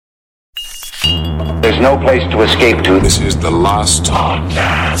There's no place to escape to. This is the last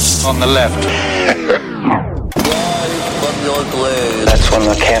podcast. On the left. That's when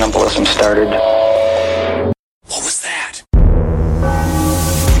the cannibalism started. What was that?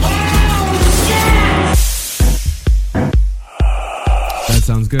 That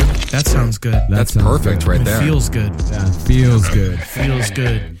sounds good. That sounds good. That's perfect right there. It feels good. Yeah, feels good. Feels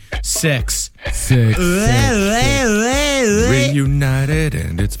good. Sex. Reunited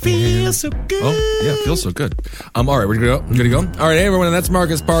and it's Feels so good. Oh, yeah, feels so good. All right, we're gonna go. Good to go. All right, hey everyone, and that's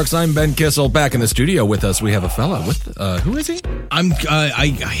Marcus Parks. I'm Ben Kissel. Back in the studio with us, we have a fella. With who is he? I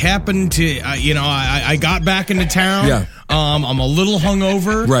happened to, I got back into town. Yeah. I'm a little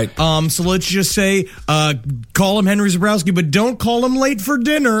hungover. Right. So let's just say, call him Henry Zabrowski, but don't call him late for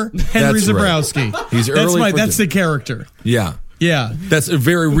dinner, Henry That's right. Zabrowski. He's early. That's the character. Yeah. Yeah. That's a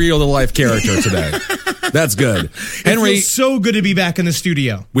very real to life character today. That's good. Henry, It feels so good to be back in the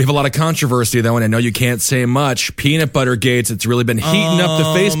studio. we have a lot of controversy though, and I know you can't say much. Peanut butter gates, it's really been heating up the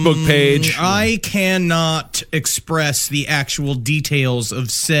Facebook page. I cannot express the actual details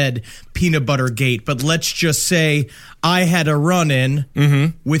of said peanut butter gate, but let's just say I had a run-in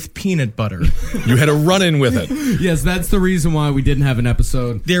with peanut butter. You had a run-in with it. Yes, that's the reason why we didn't have an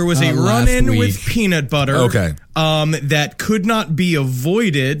episode. There was a last run-in week. with peanut butter. Okay. That could not be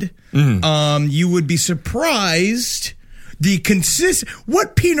avoided. You would be surprised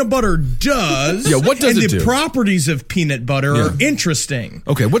what peanut butter does. Yeah, what does and it the do? properties of peanut butter are interesting.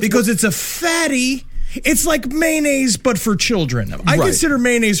 Okay, because it's a fatty. It's like mayonnaise, but for children. I Right. consider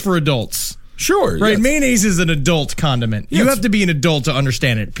mayonnaise for adults. Sure. Right, yes. mayonnaise is an adult condiment. You Yes. have to be an adult to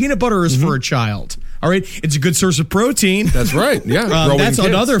understand it. Peanut butter is for a child. All right, it's a good source of protein. That's right. Yeah. growing That's kids.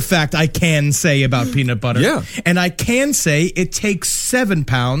 another fact I can say about peanut butter. Yeah. And I can say it takes 7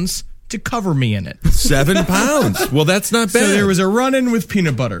 pounds to cover me in it. 7 pounds. Well, that's not bad. So there was a run-in with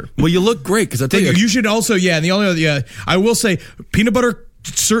peanut butter. Well, you look great because I tell you. You should also, and the only other, I will say, peanut butter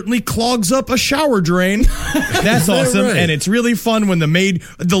certainly clogs up a shower drain. That's awesome. right? And it's really fun when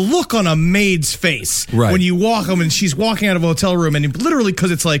the look on a maid's face Right. when you walk them and she's walking out of a hotel room and literally, because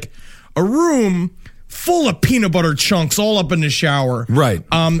it's like a room full of peanut butter chunks all up in the shower. Right.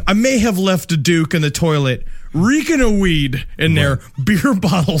 I may have left a Duke in the toilet reeking of weed in there, beer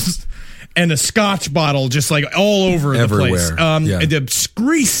bottles and a scotch bottle just like all over Everywhere. the place. Yeah. The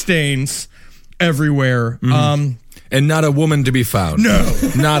grease stains everywhere. And not a woman to be found. No.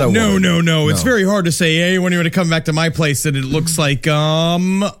 Not a woman. No. It's very hard to say, hey, when you're going to come back to my place, that it looks like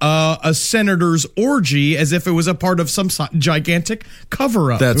a senator's orgy, as if it was a part of some gigantic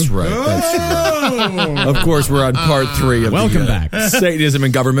cover-up. That's right. That's right. Of course, we're on part 3 of Welcome the, back. Satanism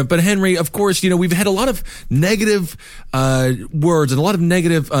in government. But Henry, of course, we've had a lot of negative words and a lot of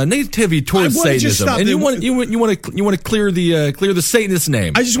negativity towards I wanna just Satanism. stop And there. you want to clear the Satanist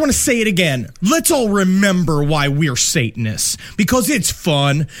name. I just want to say it again. Let's all remember why we're Satanists. Because it's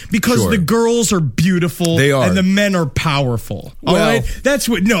fun. Because Sure. the girls are beautiful. They are. And the men are powerful. All Well- right? That's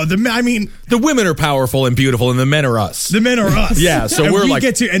what, The women are powerful and beautiful, and the men are us. the men are us. Yeah, so and we're like-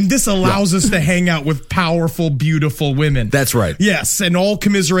 and this allows us to hang out with powerful, beautiful women. That's right. Yes, and all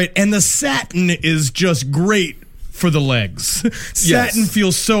commiserate. And the satin is just great for the legs. Satin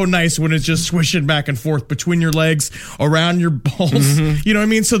feels so nice when it's just swishing back and forth between your legs, around your balls. You know what I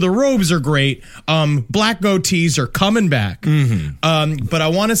mean? So the robes are great. Black goatees are coming back. But I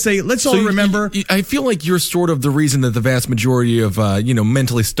want to say, let's all remember. I feel like you're sort of the reason that the vast majority of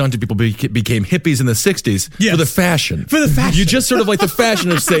mentally stunted people became hippies in the 60s Yes. for the fashion. For the fashion. You're just sort of like the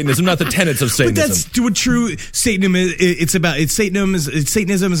fashion of Satanism, not the tenets of But Satanism. that's what true Satanism is.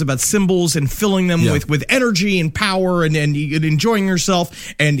 Satanism is about symbols and filling them with energy and power and enjoying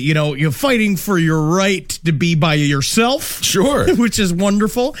yourself, and you're fighting for your right to be by yourself. Sure. Which is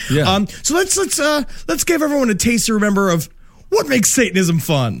wonderful. Yeah. So let's give everyone a taste to remember of what makes Satanism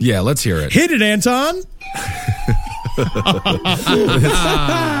fun. Yeah, let's hear it. Hit it, Anton.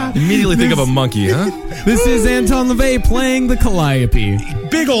 Immediately think of a monkey, huh? This is Anton LaVey playing the Calliope.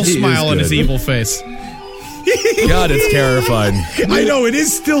 Big old He smile is on his good. evil face. God, it's terrifying. I know, it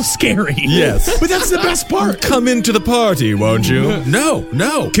is still scary. Yes. But that's the best part. Come into the party, won't you?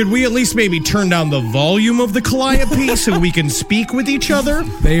 No. Could we at least maybe turn down the volume of the Calliope so we can speak with each other?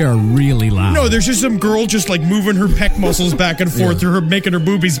 They are really loud. No, there's just some girl just like moving her pec muscles back and forth through her, making her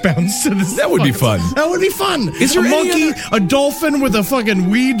boobies bounce. To this That would be fun. That would be fun. Is there a any monkey, a dolphin with a fucking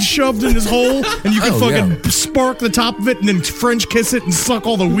weed shoved in his hole, and you can Oh, fucking spark the top of it and then French kiss it and suck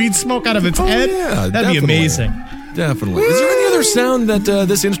all the weed smoke out of its head? Yeah, That'd definitely. be amazing. Definitely. Is there any other sound that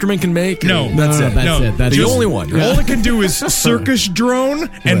this instrument can make? No. That's No, it. that's it. That's the it. only one. All it can do is circus drone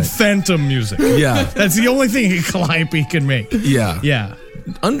and Right. phantom music. Yeah. That's the only thing a Calliope can make. Yeah. Yeah.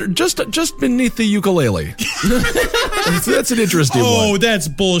 just beneath the ukulele. That's an interesting one. Oh, that's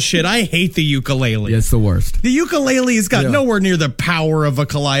bullshit. I hate the ukulele. Yeah, it's the worst. The ukulele has got nowhere near the power of a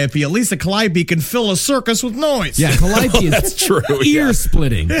calliope. At least a calliope can fill a circus with noise. Yeah, calliope is That's true. ear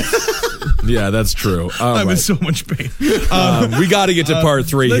splitting. Yeah, that's true. All I'm in right. so much pain. We got to get to part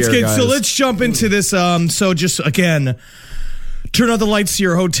 3 here, guys. So let's jump into this. So just again, turn on the lights to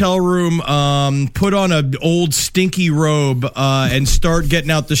your hotel room. Put on an old stinky robe and start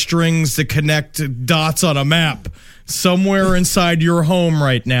getting out the strings to connect dots on a map somewhere inside your home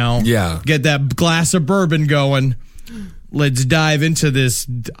right now. Yeah. Get that glass of bourbon going. Let's dive into this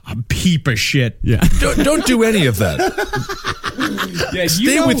heap of shit. Yeah. Don't do any of that. Yeah,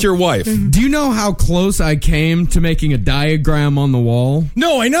 Stay with your wife. Do you know how close I came to making a diagram on the wall?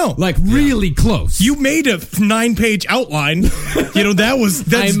 No, I know. Like really close. You made a 9-page outline.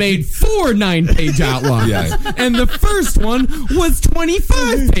 That's I made 4 9-page outlines. Yeah. And the first one was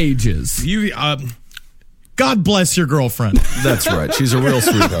 25 pages. you. God bless your girlfriend. That's right. She's a real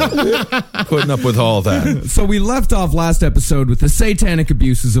sweetheart. Putting up with all that. So we left off last episode with the satanic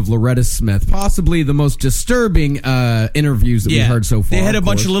abuses of Loretta Smith, possibly the most disturbing interviews that we heard so far. They had a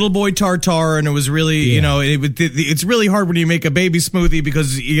bunch course. of little boy tartar, and it was really, it's really hard when you make a baby smoothie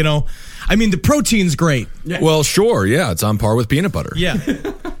because, the protein's great. Well, sure. Yeah, it's on par with peanut butter. Yeah.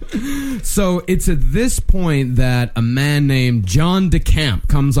 So it's at this point that a man named John DeCamp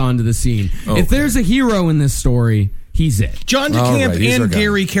comes onto the scene. Okay. If there's a hero in this story, he's it. John All DeCamp right, he's our and guy.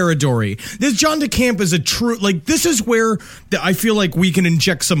 Gary Caradori. This John DeCamp is a true, this is where I feel like we can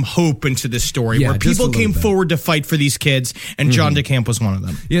inject some hope into this story, Yeah, where just a people little came bit. forward to fight for these kids, and John DeCamp was one of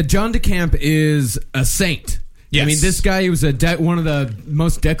them. Yeah, John DeCamp is a saint. Yes. I mean, this guy was one of the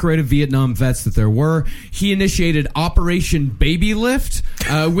most decorated Vietnam vets that there were. He initiated Operation Baby Lift,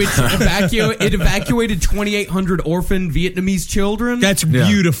 which evacuated 2,800 orphan Vietnamese children. That's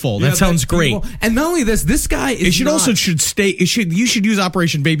beautiful. Yeah, That sounds that's great. beautiful. And not only this guy is You should use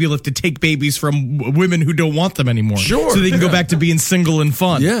Operation Baby Lift to take babies from women who don't want them anymore. Sure, So they can go yeah. back to being single and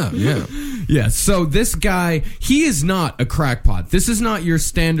fun. Yeah. Yeah, so this guy, he is not a crackpot. This is not your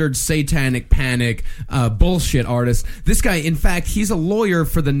standard satanic panic bullshit artist. This guy, in fact, he's a lawyer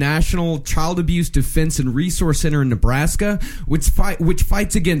for the National Child Abuse Defense and Resource Center in Nebraska, which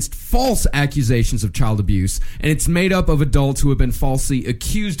fights against false accusations of child abuse, and it's made up of adults who have been falsely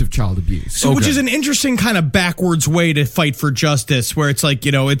accused of child abuse. So, which is an interesting kind of backwards way to fight for justice, where it's like,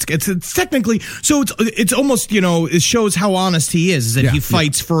 it's technically, so it's almost, it shows how honest he is that he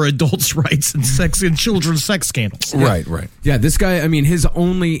fights for adults' rights and sex and children's sex scandals. Right. Yeah, this guy, I mean, his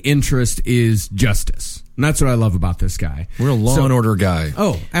only interest is justice. And that's what I love about this guy. Real law and order guy.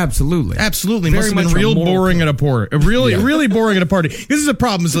 Oh, absolutely. Absolutely. Very Must have been much a real moral boring at a party. Really boring at a party. This is a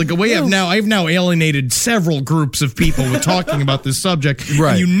problem. It's like I've now alienated several groups of people with talking about this subject.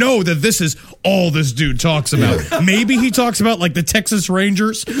 Right. And you know that this is all this dude talks about. Maybe he talks about like the Texas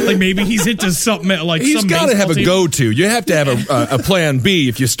Rangers. Like maybe he's into something like He's some got to baseball have a team. go-to. You have to have a plan B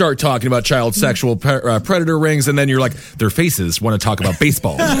if you start talking about child sexual predator rings, and then you're like, their faces want to talk about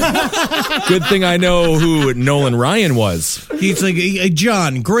baseball. Good thing I know who Nolan Ryan was. He's like, hey,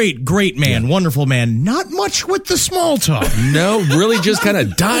 John, great man, wonderful man. Not much with the small talk. No, really just kind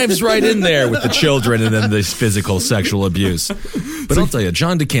of dives right in there with the children and then this physical sexual abuse. But I'll tell you,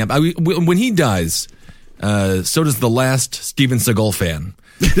 John DeCamp, when he dies, so does the last Steven Seagal fan.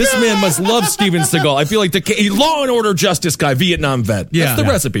 This man must love Steven Seagal. I feel like the law and order justice guy, Vietnam vet. That's the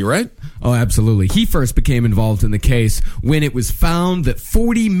recipe, right? Oh, absolutely. He first became involved in the case when it was found that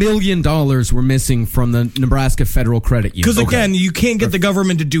 $40 million were missing from the Nebraska Federal Credit Union. Because again, you can't get the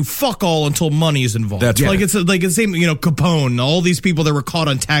government to do fuck all until money is involved. That's right. It's like the same, Capone, all these people that were caught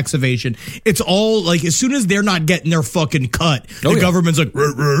on tax evasion. It's all like as soon as they're not getting their fucking cut, the government's like,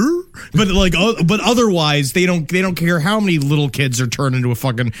 "Rrr, rrr." but otherwise they don't care how many little kids are turned into a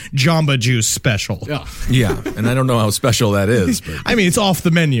fucking Jamba Juice special. Yeah, and I don't know how special that is. But I mean, it's off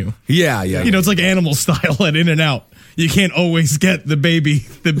the menu. yeah. It's like animal style at In-N-Out. You can't always get the baby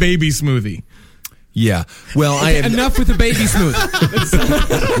smoothie. Yeah. Well, I have Enough with the baby smoothie.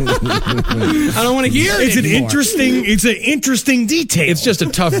 I don't want to hear it anymore. It's an interesting detail. It's just a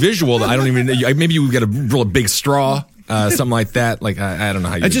tough visual that I don't even. Maybe you get a real big straw, something like that. Like I don't know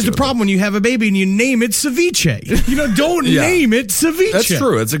how you. It's just a problem when you have a baby and you name it ceviche. Don't name it ceviche. That's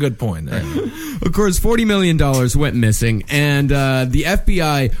true. That's a good point. Of course, $40 million went missing, and the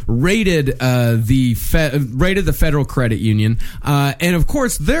FBI raided the Federal Credit Union. And of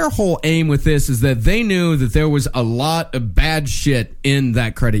course, their whole aim with this is that they knew that there was a lot of bad shit in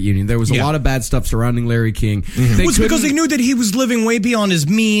that credit union. There was a lot of bad stuff surrounding Larry King. It was because they knew that he was living way beyond his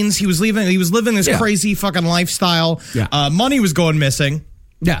means. He was living this crazy fucking lifestyle. Yeah. Money was going missing.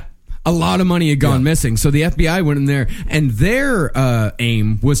 Yeah. A lot of money had gone missing. So the FBI went in there, and their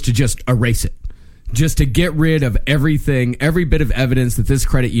aim was to just erase it. Just to get rid of everything, every bit of evidence that this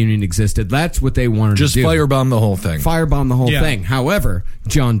credit union existed. That's what they wanted to do. Just firebomb the whole thing. Firebomb the whole thing. However,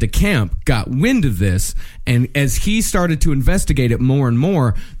 John DeCamp got wind of this, and as he started to investigate it more and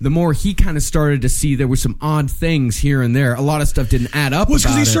more, the more he kind of started to see there were some odd things here and there. A lot of stuff didn't add up. Well,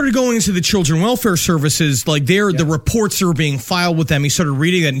 because he started going into the children welfare services, like the reports that were being filed with them. He started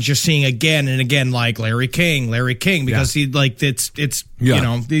reading it and just seeing again and again, like Larry King, because he like it's you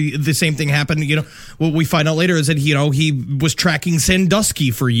know the same thing happened. You know what we find out later is that he was tracking Sandusky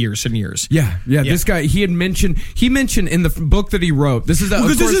for years and years. Yeah. This guy he mentioned in the book that he wrote. This is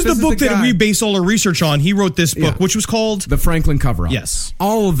the book that we base all our research on. He wrote this book, which was called The Franklin Cover-Up. Yes.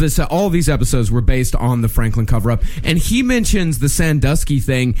 All of these episodes were based on the Franklin Cover-Up. And he mentions the Sandusky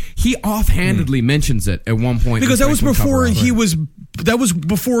thing. He offhandedly mentions it at one point. Because that was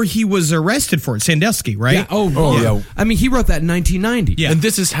before he was arrested for it, Sandusky, right? Yeah. Yeah. I mean, he wrote that in 1990. Yeah. And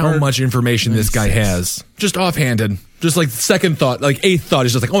this is how much information this guy has. Just offhanded. Just like second thought, like eighth thought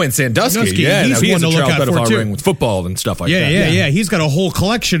is just like, and Sandusky. Yeah, he's he one has to a look child out for pedophile too. ring with football and stuff like that. Yeah. He's got a whole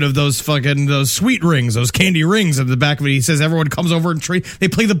collection of those sweet rings, those candy rings at the back of it. He says everyone comes over and they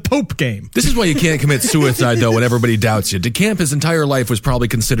play the Pope game. This is why you can't commit suicide, though, when everybody doubts you. DeCamp, his entire life was probably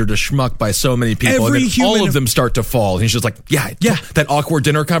considered a schmuck by so many people. And then all of them start to fall. And he's just like, that awkward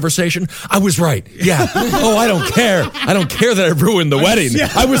dinner conversation, I was right. Yeah. I don't care. I don't care that I ruined the wedding.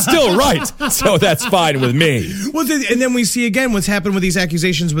 I was still right. So that's fine with me. Well, and then we see again what's happened with these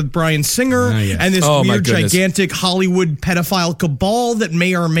accusations with Bryan Singer and this weird, gigantic Hollywood pedophile cabal that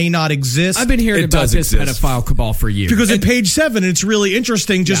may or may not exist. I've been hearing about this pedophile cabal for years. Because at page 7, it's really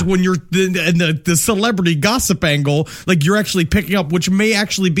interesting just when you're in the celebrity gossip angle, like you're actually picking up, which may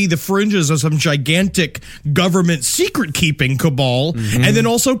actually be the fringes of some gigantic government secret-keeping cabal. Mm-hmm. And then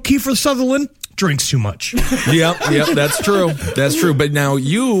also Kiefer Sutherland drinks too much. Yep, that's true. That's true. But now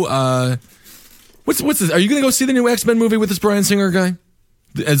you... What's this? Are you going to go see the new X-Men movie with this Bryan Singer guy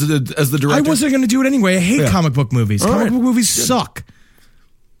as the director? I wasn't going to do it anyway. I hate comic book movies. Comic book movies suck.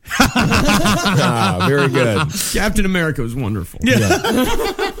 Very good. Captain America was wonderful.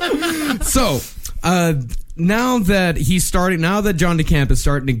 Yeah. So, now that John DeCamp is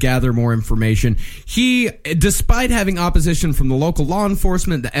starting to gather more information, he, despite having opposition from the local law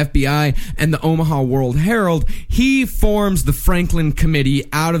enforcement, the FBI, and the Omaha World Herald, he forms the Franklin Committee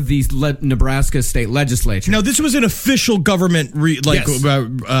out of the Nebraska state legislature. Now, this was an official government, what's the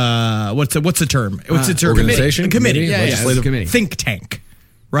term? What's the term? Organization? Committee. Legislative committee. Think tank,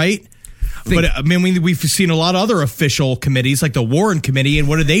 right? But I mean, we've seen a lot of other official committees, like the Warren Committee, and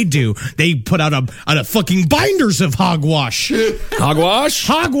what do? They put out a fucking binders of hogwash. Hogwash?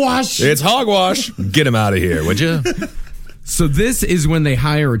 Hogwash. It's hogwash. Get him out of here, would you? So this is when they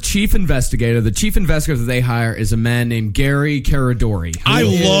hire a chief investigator. The chief investigator that they hire is a man named Gary Caradori. I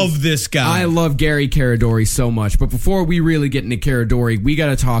love this guy. I love Gary Caradori so much. But before we really get into Caradori, we got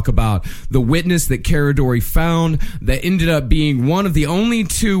to talk about the witness that Caradori found that ended up being one of the only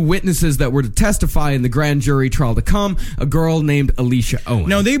 2 witnesses that were to testify in the grand jury trial to come, a girl named Alicia Owen.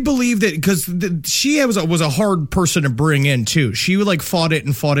 Now, they believe that because she was a hard person to bring in, too. She fought it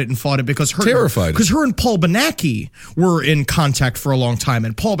because terrified. Because her and Paul Benacki were in contact for a long time,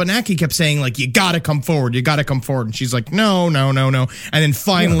 and Paul Benacki kept saying, like, you gotta come forward, and she's like, no, and then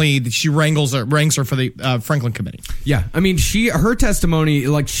finally she ranks her for the Franklin Committee. Yeah, I mean, her testimony,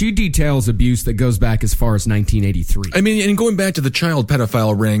 like, she details abuse that goes back as far as 1983. I mean, and going back to the child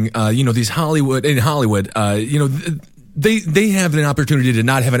pedophile ring, these Hollywood, they have an opportunity to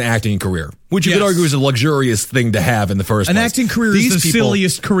not have an acting career, which you could argue is a luxurious thing to have in the first place. An acting career is the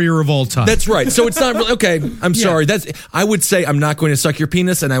silliest career of all time. That's right. So it's not really, okay, I'm sorry. I would say I'm not going to suck your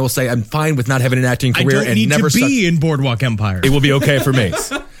penis, and I will say I'm fine with not having an acting career. I don't need to be in Boardwalk Empire. It will be okay for me.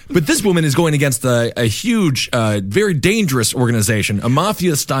 But this woman is going against a huge, very dangerous organization, a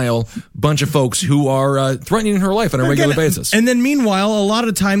mafia-style bunch of folks who are threatening her life on a regular basis. And then, meanwhile, a lot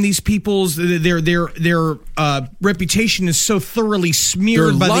of time these people's their reputation is so thoroughly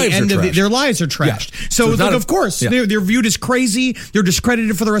smeared by the end of their lives are trashed. Yeah. So of course, they're viewed as crazy. They're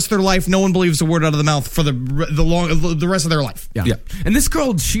discredited for the rest of their life. No one believes a word out of the mouth for the rest of their life. Yeah. And this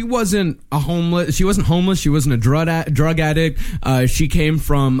girl, she wasn't homeless. She wasn't a drug addict. She came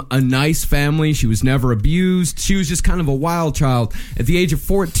from from a nice family. She was never abused. She was just kind of a wild child. At the age of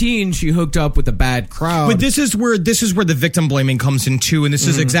 14, she hooked up with a bad crowd. But this is where the victim blaming comes in too, and this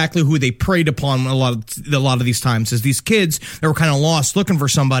is exactly who they preyed upon a lot of these times, is these kids that were kind of lost looking for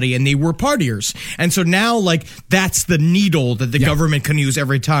somebody, and they were partiers. And so now, like, that's the needle that the government can use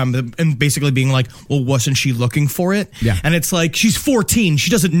every time, and basically being like, well, wasn't she looking for it? Yeah. And it's like, she's 14. She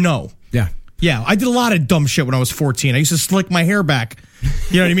doesn't know. Yeah. Yeah, I did a lot of dumb shit when I was 14. I used to slick my hair back.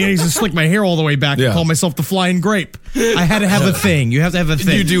 You know what I mean? I used to slick my hair all the way back and call myself the flying grape. I had to have a thing. You have to have a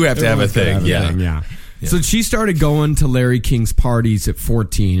thing. You do have to have a thing, Yeah. So she started going to Larry King's parties at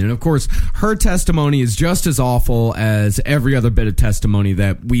 14. And of course, her testimony is just as awful as every other bit of testimony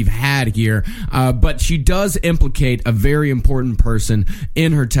that we've had here. But she does implicate a very important person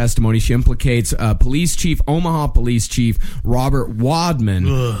in her testimony. She implicates Omaha Police Chief Robert Wadman.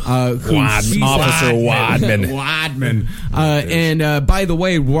 Officer Wadman. Wadman. And by the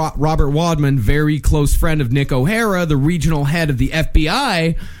way, Robert Wadman, very close friend of Nick O'Hara, the regional head of the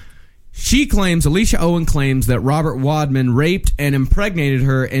FBI. Alicia Owen claims that Robert Wadman raped and impregnated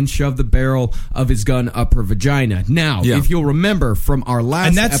her and shoved the barrel of his gun up her vagina. Now, if you'll remember from our last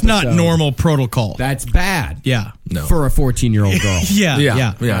and that's episode, not normal protocol. That's bad. Yeah. No. For a 14-year-old girl.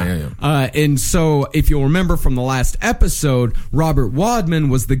 Yeah. And so, if you'll remember from the last episode, Robert Wadman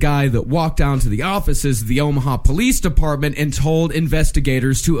was the guy that walked down to the offices of the Omaha Police Department and told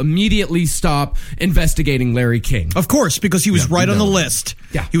investigators to immediately stop investigating Larry King. Of course, because he was right on the list.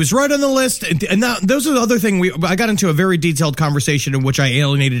 Yeah. He was right on the list. And now, those are the other thing. I got into a very detailed conversation in which I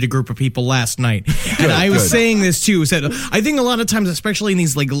alienated a group of people last night. And I was saying this too, is that I think a lot of times, especially in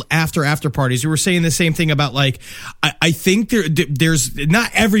these like after parties, we were saying the same thing about like, I think there's not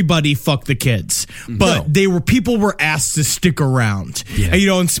everybody fuck the kids, but people were asked to stick around. Yeah. And,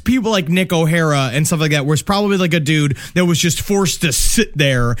 and people like Nick O'Hara and stuff like that, was probably like a dude that was just forced to sit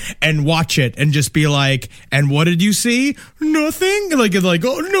there and watch it and just be like, and what did you see? Nothing. Like,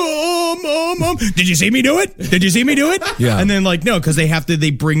 oh no, mom. Did you see me do it? Did you see me do it? Yeah. And then like, no, because they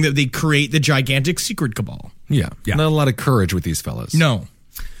create the gigantic secret cabal. Yeah. Not a lot of courage with these fellas. No.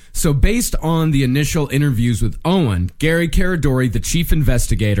 So based on the initial interviews with Owen, Gary Caradori, the chief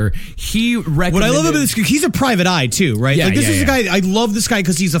investigator, he recommended... What I love about this, he's a private eye too, right? Yeah, like this is a guy, I love this guy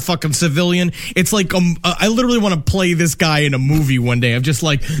because he's a fucking civilian. It's like, I literally want to play this guy in a movie one day. I'm just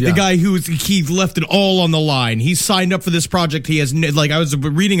like, the guy he left it all on the line. He signed up for this project. He has, like, I was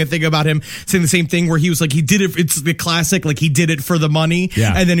reading a thing about him saying the same thing where he was like, he did it, it's the classic, like he did it for the money.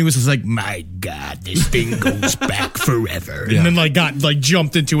 Yeah. And then he was just like, my God, this thing goes back forever. And then like got like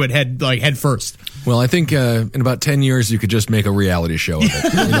jumped into it head first. Well, I think in about 10 years you could just make a reality show of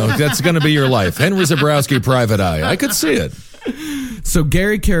it. That's going to be your life. Henry Zabrowski, Private Eye. I could see it. So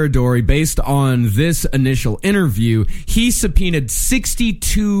Gary Caradori, based on this initial interview, he subpoenaed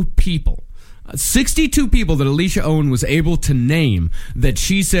 62 people. 62 people that Alicia Owen was able to name that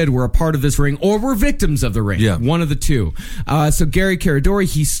she said were a part of this ring or were victims of the ring. Yeah. One of the two. So Gary Caradori,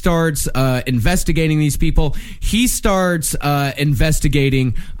 he starts investigating these people. He starts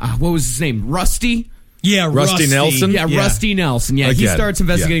investigating, what was his name? Rusty? Yeah, Rusty Nelson? Yeah, Rusty Nelson. Yeah, he starts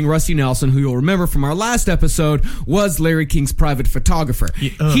investigating Rusty Nelson, who you'll remember from our last episode was Larry King's private photographer.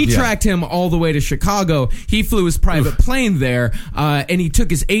 He tracked him all the way to Chicago. He flew his private plane there, and he took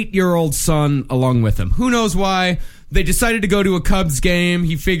his 8-year-old son along with him. Who knows why? They decided to go to a Cubs game.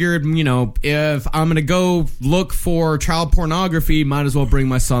 He figured, if I'm going to go look for child pornography, might as well bring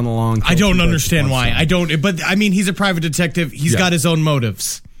my son along. I don't understand why. But I mean, he's a private detective. He's got his own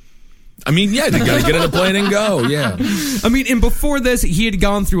motives. I mean, yeah, you got to get in a plane and go. Yeah. I mean, and before this, he had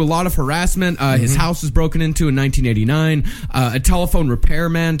gone through a lot of harassment. His house was broken into in 1989. A telephone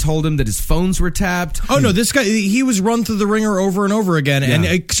repairman told him that his phones were tapped. Oh, no, this guy, he was run through the ringer over and over again.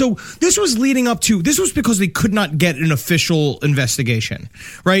 Yeah. And so this was leading up to, this was because they could not get an official investigation,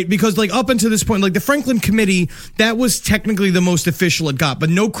 right? Because like up until this point, like the Franklin Committee, that was technically the most official it got, but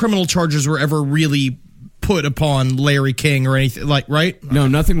no criminal charges were ever really put upon Larry King or anything, like, right? No,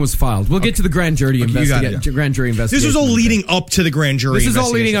 nothing was filed. We'll get to the grand jury investigation. This was all leading up to the grand jury. This is all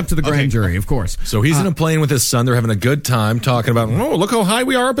leading up to the grand jury, of course. So he's in a plane with his son. They're having a good time talking about, look how high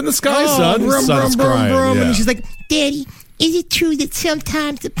we are up in the sky, son. His son's crying. And she's like, Daddy, is it true that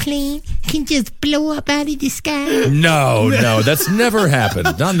sometimes a plane can just blow up out of the sky? No, that's never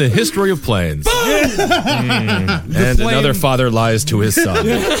happened. Not in the history of planes. Another father lies to his son.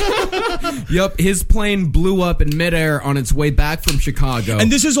 Yep, his plane blew up in midair on its way back from Chicago.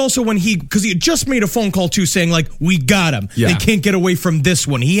 And this is also when because he had just made a phone call too saying like, we got him. Yeah. They can't get away from this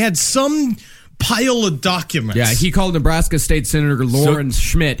one. He had some pile of documents. Yeah, he called Nebraska State Senator Lauren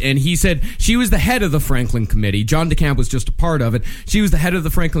Schmidt, and he said she was the head of the Franklin Committee. John DeCamp was just a part of it. She was the head of the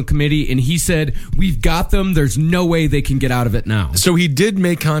Franklin Committee, and he said, we've got them. There's no way they can get out of it now. So he did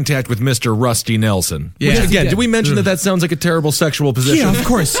make contact with Mr. Rusty Nelson. Yeah. Which, again, did we mention that sounds like a terrible sexual position? Yeah, of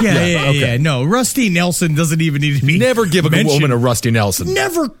course. Yeah. No, Rusty Nelson doesn't even need to be Never give a mentioned. woman a Rusty Nelson.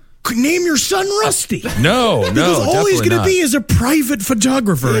 Never name your son Rusty. No, Because all he's definitely going to not. be is a private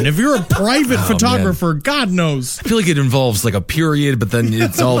photographer. And if you're a private photographer, God knows. I feel like it involves like a period, but then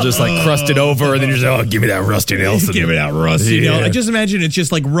it's all just like crusted over, and then you're just, oh, give me that Rusty Nelson. Give it out, Rusty. Yeah. I just imagine it's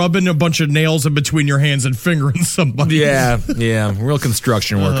just like rubbing a bunch of nails in between your hands and fingering somebody. Yeah, real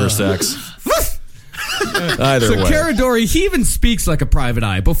construction worker sex. Either So way. Caradori, he even speaks like a private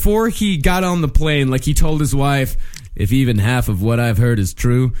eye. Before he got on the plane, like he told his wife, if even half of what I've heard is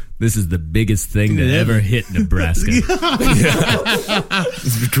true, this is the biggest thing that ever hit Nebraska.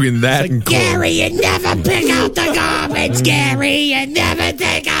 It's between that and corn. Gary, you never pick out the garbage, Gary. You never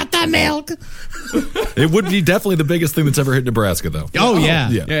take out the milk. It would be definitely the biggest thing that's ever hit Nebraska, though. Oh, yeah.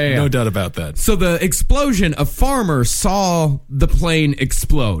 Yeah. No doubt about that. So the explosion, a farmer saw the plane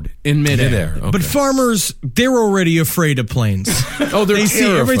explode in midair. Okay. But farmers, they're already afraid of planes. Oh, they're They see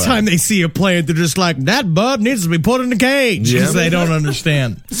every terrified. time they see a plane, they're just like, that bud needs to be put in a cage. Because Yeah. they don't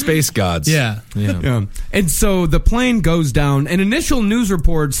understand. Space gods. Yeah. Yeah. And so the plane goes down, and initial news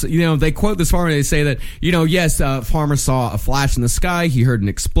reports, they quote this farmer, they say that, yes, farmer saw a flash in the sky, he heard an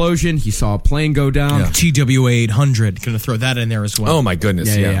explosion, he saw a plane go down. Yeah. TWA 800. Going to throw that in there as well. Oh, my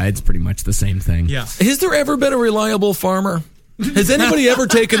goodness. Yeah, it's pretty much the same thing. Yeah. Has there ever been a reliable farmer? Has anybody ever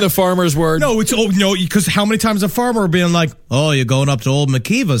taken the farmer's word? No, because how many times a farmer being like, oh, you're going up to old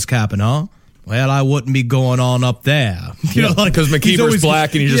McKeever's cabin, huh? Well, I wouldn't be going on up there. Because McKeever's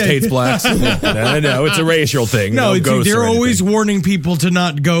black and he just hates blacks. No, it's a racial thing. No, No ghosts they're or always anything. warning people to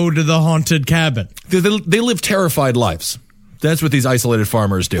not go to the haunted cabin. They live terrified lives. That's what these isolated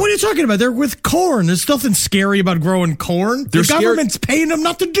farmers do. What are you talking about? They're with corn. There's nothing scary about growing corn. They're The scared- government's paying them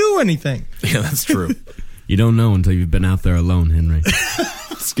not to do anything. Yeah, that's true. You don't know until you've been out there alone, Henry.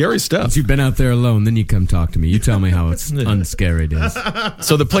 Scary stuff. Once you've been out there alone, then you come talk to me. You tell me how it's unscary it is.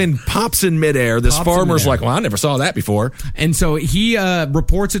 So the plane pops in midair. This farmer's like, well, I never saw that before. And so he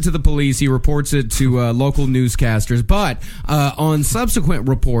reports it to the police. He reports it to local newscasters. But on subsequent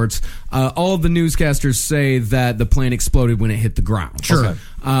reports, all of the newscasters say that the plane exploded when it hit the ground. Sure. Okay.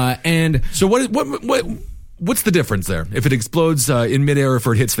 And So what's the difference there? If it explodes in midair or if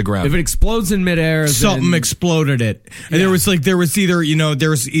it hits the ground? if it explodes in midair, Something then, exploded it. And there was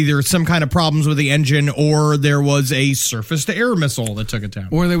either some kind of problems with the engine or there was a surface to air missile that took it down.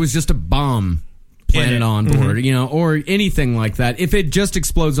 or there was just a bomb planted on board, or anything like that. If it just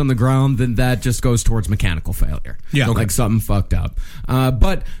explodes on the ground, then that just goes towards mechanical failure. Yeah. Like something fucked up.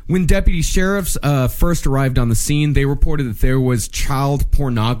 But when deputy sheriffs first arrived on the scene, they reported that there was child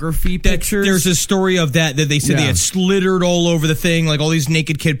pornography pictures. There's a story of that they said they Yeah. had slittered all over the thing, like all these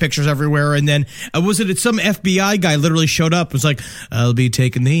naked kid pictures everywhere. And then some FBI guy literally showed up, was like, I'll be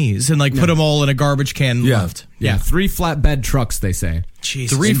taking these, and like put them all in a garbage can and Yeah. left. Yeah, 3 flatbed trucks, they say.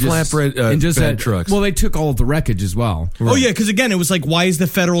 Jesus. 3 And just- flatbed and just bed had- trucks. Well, they took all of the wreckage as well. Oh yeah, because again, it was like, why is the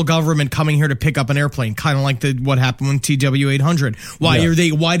federal government coming here to pick up an airplane? Kind of like what happened with TW 800. Why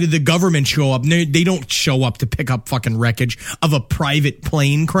did the government show up? They don't show up to pick up fucking wreckage of a private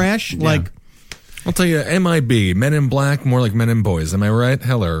plane crash. Like, I'll tell you, MIB, Men in Black, more like Men in Boys. Am I right?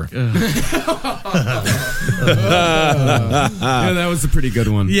 Heller. Yeah, that was a pretty good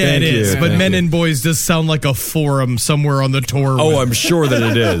one. yeah, Thank it is. you. But Thank Men you. and Boys does sound like a forum somewhere on the tour. Oh, I'm sure that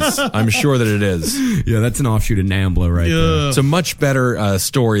it is. I'm sure that it is. Yeah, that's an offshoot of NAMBLA right there. It's a much better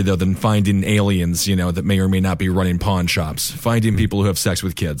story, though, than finding aliens, that may or may not be running pawn shops. Finding people who have sex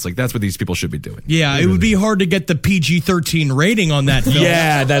with kids. Like, that's what these people should be doing. Yeah, it would be hard to get the PG-13 rating on that film.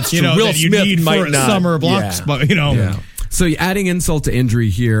 Yeah, that's true. Will that you Smith need might for a not. summer blocks, Yeah. but Yeah. So adding insult to injury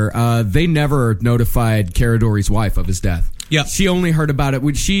here, they never notified Caradori's wife of his death. Yeah. She only heard about it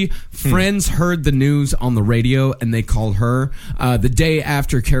when friends heard the news on the radio and they called her. The day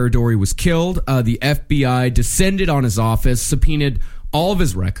after Caradori was killed, the FBI descended on his office, subpoenaed all of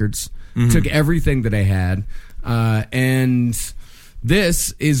his records, took everything that they had, and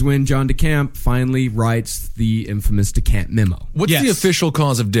this is when John DeCamp finally writes the infamous DeCamp memo. What's Yes. the official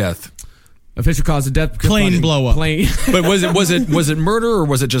cause of death? Official cause of death. Plane blow up. Plane. But was it murder or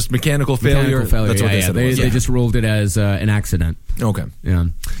was it just mechanical failure? Mechanical failure. That's what they said. it was. They just ruled it as an accident. Okay. Yeah.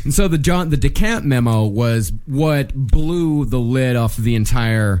 And so the DeCamp memo was what blew the lid off of the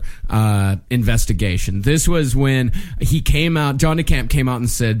entire investigation. This was when John DeCamp came out and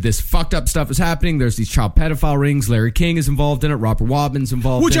said, this fucked up stuff is happening. There's these child pedophile rings. Larry King is involved in it. Robert Wadman's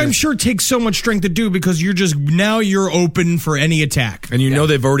involved Which in it. I'm sure takes so much strength to do because you're open for any attack. And you know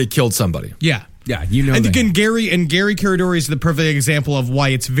they've already killed somebody. Yeah. Yeah, you know. And they again, have. Gary Caradori is the perfect example of why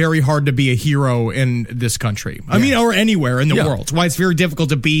it's very hard to be a hero in this country. I mean, or anywhere in the world. Why it's very difficult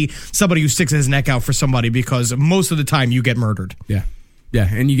to be somebody who sticks his neck out for somebody because most of the time you get murdered. Yeah. Yeah,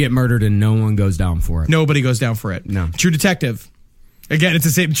 and you get murdered and no one goes down for it. Nobody goes down for it. No. True Detective. Again, it's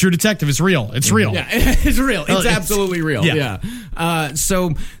the same. True Detective. It's real. It's real. Yeah, it's real. It's absolutely real. Yeah.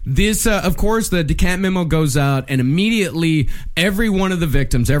 So this, of course, the DeCamp memo goes out, and immediately every one of the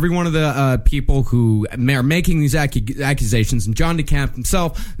victims, every one of the people who are making these accusations, and John DeCamp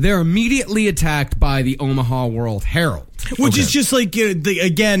himself, they're immediately attacked by the Omaha World Herald. Which is just like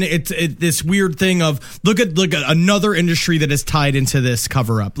again, it's this weird thing of look at another industry that is tied into this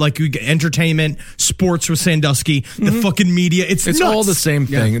cover up, like you get entertainment, sports with Sandusky, the fucking media. It's nuts. all the same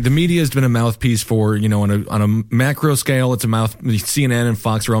thing. Yeah. The media has been a mouthpiece for on a macro scale. It's a CNN and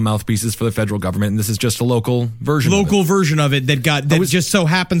Fox are all mouthpieces for the federal government, and this is just a local version of it that just so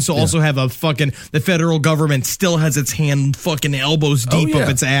happens to also have the federal government still has its hand fucking elbows deep up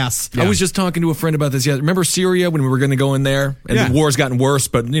its ass. I was just talking to a friend about this. Yeah, remember Syria when we were going to go in there and the war's gotten worse,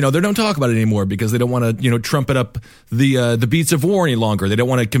 but they don't talk about it anymore because they don't want to trumpet up the beats of war any longer. They don't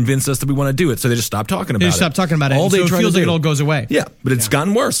want to convince us that we want to do it, so they just stop talking about it. They stop talking about it. All so it feels like it all goes away. Yeah, but it's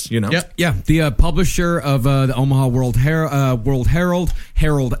gotten worse. Yep. Yeah. The publisher of the Omaha World Herald,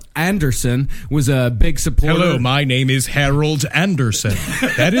 Harold Anderson, was a big supporter. Hello, my name is Harold Anderson.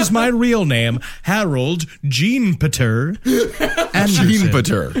 That is my real name, Harold Jean Pater Anderson. Jean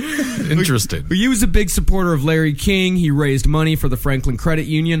Pater. Interesting. He was a big supporter of Larry King. He raised money for the Franklin Credit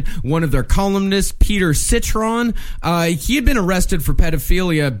Union. One of their columnists, Peter Citron, he had been arrested for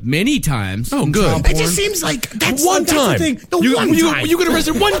pedophilia many times. Oh, good. It just seems like that's one time. The thing. You got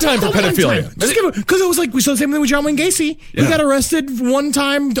arrested one time for pedophilia. Because it was like we saw the same thing with John Wayne Gacy. He got arrested one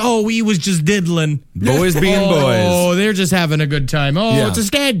time. Oh, he was just diddling. Boys being boys. Oh, they're just having a good time. Oh, it's a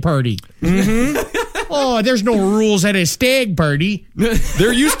stag party. Mm-hmm. Oh, there's no rules at a stag party.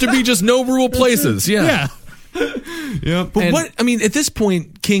 There used to be just no rule places. Yeah. Yeah, but at this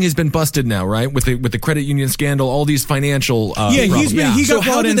point, King has been busted now, right? With the credit union scandal, all these financial problems. So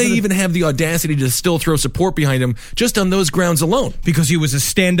how did they even have the audacity to still throw support behind him just on those grounds alone? Because he was a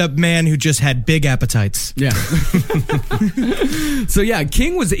stand-up man who just had big appetites. Yeah. So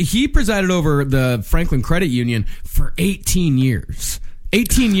King he presided over the Franklin Credit Union for 18 years.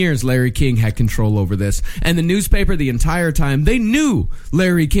 18 years Larry King had control over this. And the newspaper, the entire time, they knew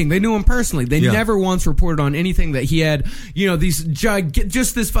Larry King. They knew him personally. They never once reported on anything that he had,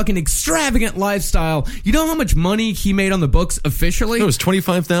 just this fucking extravagant lifestyle. You know how much money he made on the books officially? It was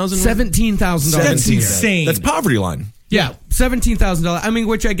 $25,000? $17,000. That's insane. That's poverty line. Yeah, $17,000. I mean,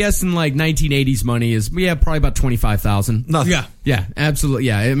 which I guess in like 1980s money is, probably about $25,000. Nothing. Yeah, absolutely.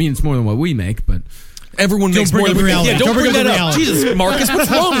 Yeah, I mean, it's more than what we make, but... Everyone makes more than we make. Yeah, don't bring that up. Reality. Jesus, Marcus, what's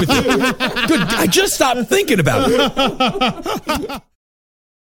wrong with you? Good. I just stopped thinking about it.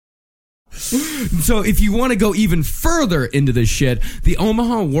 So if you want to go even further into this shit, the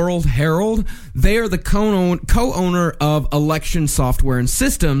Omaha World Herald, they are the co-owner of Election Software and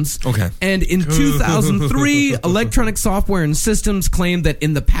Systems. Okay. And in 2003, Electronic Software and Systems claimed that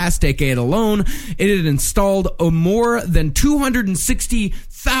in the past decade alone, it had installed more than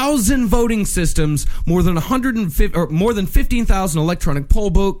 260,000 voting systems, more than 15,000 electronic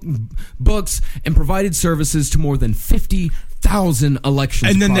poll books, and provided services to more than 50,000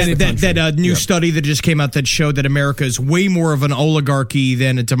 elections. And then that new study that just came out that showed that America is way more of an oligarchy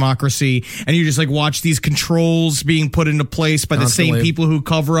than a democracy. And you just watch these controls being put into place by the same people who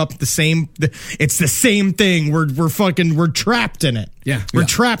cover up the same. It's the same thing. We're trapped in it. Yeah, we're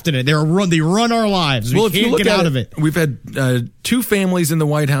trapped in it. They run our lives. We can't get out of it. We've had two families in the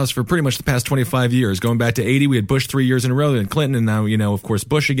White House for pretty much the past 25 years. Going back to 80, we had Bush 3 years in a row, and Clinton, and now of course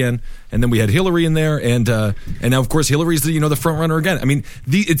Bush again, and then we had Hillary in there, and now of course Hillary's the front runner again. I mean,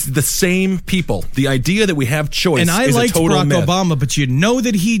 it's the same people. The idea that we have choice. And I is liked a total Barack myth. Obama, but you know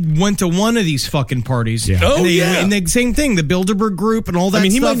that he went to one of these fucking parties. Yeah. And the same thing, the Bilderberg Group and all that. I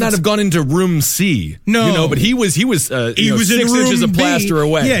mean, he stuff. might not have gone into room C. No, but he was 6 inches of plaster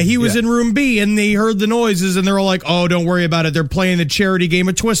away. Yeah, he was in room B, and they heard the noises, and they're all like, "Oh, don't worry about it. They're playing the charity game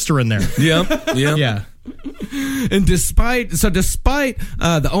of Twister in there." Yeah. Yeah. And despite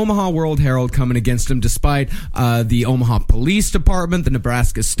the Omaha World Herald coming against him, despite the Omaha Police Department, the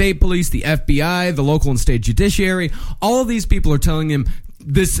Nebraska State Police, the FBI, the local and state judiciary, all of these people are telling him,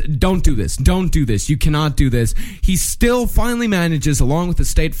 don't do this, you cannot do this. He still finally manages, along with the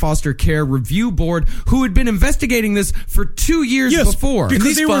state foster care review board, who had been investigating this for 2 years before.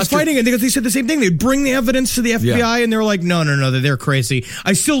 Because they were fighting it, because they said the same thing. They'd bring the evidence to the FBI, and they were like, no, they're crazy.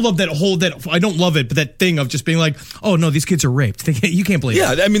 I still love that I don't love it, but that thing of just being like, oh no, these kids are raped. You can't believe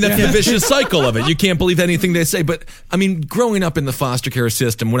it. Yeah, I mean, that's the vicious cycle of it. You can't believe anything they say. But I mean, growing up in the foster care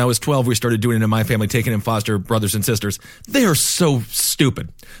system, when I was 12, we started doing it in my family, taking in foster brothers and sisters. They are so stupid.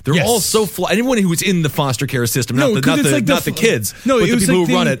 They're all so flawed. Anyone who is in the foster care system, not the kids, but the people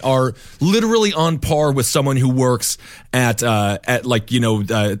who run it, are literally on par with someone who works at a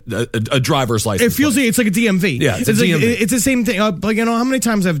driver's license. It feels like it's like a DMV. Yeah, it's a DMV. It's the same thing. How many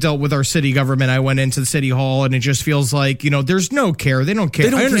times I've dealt with our city government? I went into the city hall, and it just feels like there's no care. They don't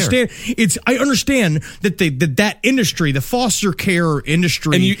care. I understand. I understand that that industry, the foster care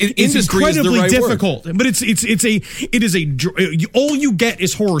industry, is incredibly difficult. But all you get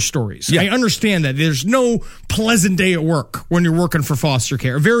is horror stories. Yeah. I understand that there's no pleasant day at work when you're working for foster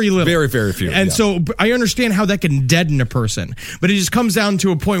care. Very little. Very, very few. And so I understand how that can deaden a person. But it just comes down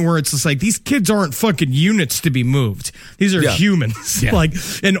to a point where it's just like, these kids aren't fucking units to be moved. These are humans. Yeah.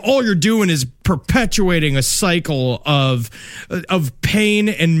 And all you're doing is perpetuating a cycle of pain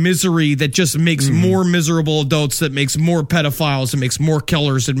and misery that just makes more miserable adults, that makes more pedophiles, that makes more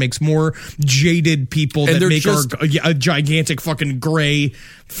killers, that makes more jaded people, that make a gigantic fucking gray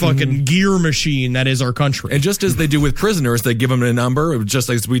fucking gear machine that is our country. And just as they do with prisoners, they give them a number, just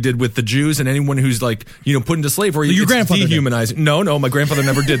as we did with the Jews and anyone who's put into slavery. Your grandfather dehumanizing. Did. No, my grandfather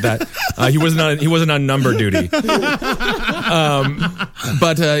never did that. He wasn't on number duty.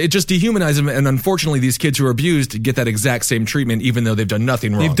 But it just dehumanizes them, and unfortunately, these kids who are abused get that exact same treatment, even though they've done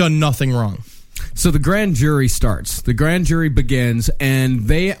nothing wrong. They've done nothing wrong. So the grand jury starts. The grand jury begins, and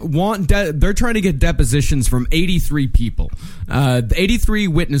they're trying to get depositions from 83 people. 83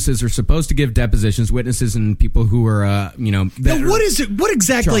 witnesses are supposed to give depositions. Witnesses and people who are, Now, what is it? What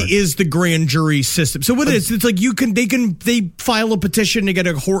exactly is the grand jury system? So what it is? It's like they file a petition to get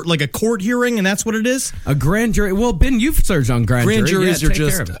a court hearing, and that's what it is. A grand jury. Well, Ben, you've searched on grand juries.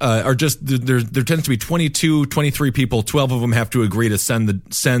 Are just there tends to be 22, 23 people. 12 of them have to agree to send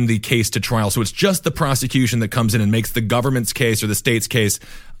the case to trial. So it's just the prosecution that comes in and makes the government's case or the state's case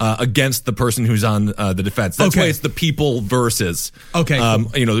against the person who's on the defense. That's why it's the people versus. Okay.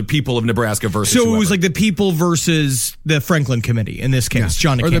 The people of Nebraska versus. So it was like the people versus the Franklin Committee in this case,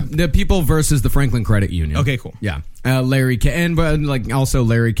 John DeCamp. Or the people versus the Franklin Credit Union. Okay, cool. Yeah. Larry King, and also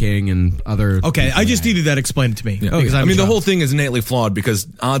Larry King and other. Okay, I just needed that explained to me. Yeah. Because the whole thing is innately flawed because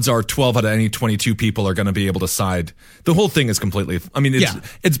odds are 12 out of any 22 people are going to be able to side. The whole thing is completely.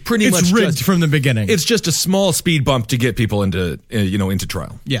 It's pretty much it's rigged from the beginning. It's just a small speed bump to get people into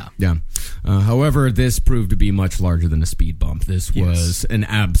trial. Yeah. However, this proved to be much larger than a speed bump. This was an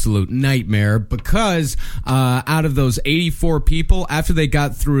absolute nightmare because out of those 84 people, after they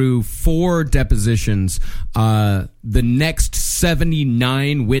got through 4 depositions, the next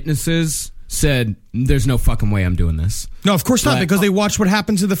 79 witnesses said, there's no fucking way I'm doing this. No, of course not, because they watched what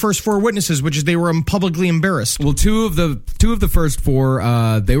happened to the first 4 witnesses, which is they were publicly embarrassed. Well, two of the first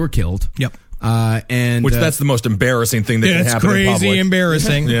 4, they were killed. Yep. That's the most embarrassing thing that can happen in public. It's crazy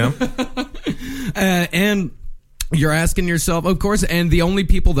embarrassing. Yeah. And you're asking yourself, of course, and the only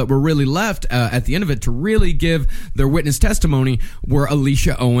people that were really left at the end of it to really give their witness testimony were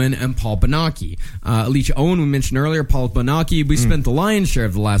Alicia Owen and Paul Benacki. Alicia Owen, we mentioned earlier. Paul Benacki, we spent the lion's share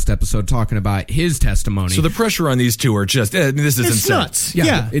of the last episode talking about his testimony. So the pressure on these two are just, this is insane. Nuts.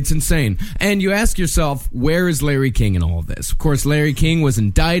 Yeah, it's insane. And you ask yourself, where is Larry King in all of this? Of course, Larry King was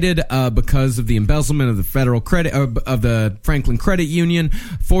indicted because of the embezzlement of the federal credit, of the Franklin Credit Union.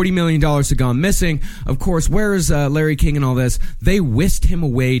 $40 million had gone missing. Of course, where is Larry King and all this? They whisked him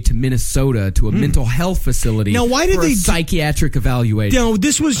away to Minnesota to a mental health facility. Now, why did for they a psychiatric evaluation? No,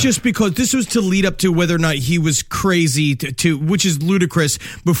 this was just because this was to lead up to whether or not he was crazy to which is ludicrous,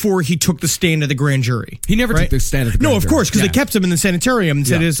 before he took the stand at the grand jury. He never took the stand at the grand jury. No, of course, because they kept him in the sanitarium and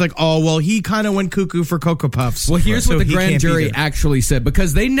said it's like, oh, well, he kind of went cuckoo for Cocoa Puffs. Well, here's what the grand jury actually said,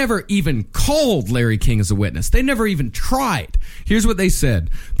 because they never even called Larry King as a witness. They never even tried. Here's what they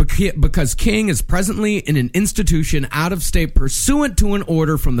said. Because King is presently in an institution out of state pursuant to an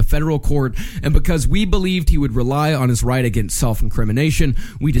order from the federal court, and because we believed he would rely on his right against self-incrimination,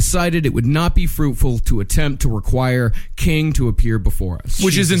 we decided it would not be fruitful to attempt to require King to appear before us.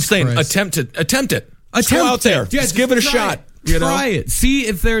 Which is insane. Christ. Attempt it. Go out there. Yeah, just give it a shot. Try it. See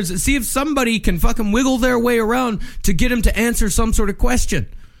if somebody can fucking wiggle their way around to get him to answer some sort of question.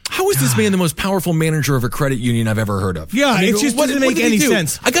 How is this man the most powerful manager of a credit union I've ever heard of? Yeah, it just doesn't make any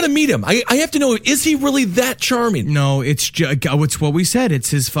sense. I got to meet him. I have to know, is he really that charming? No, it's what we said. It's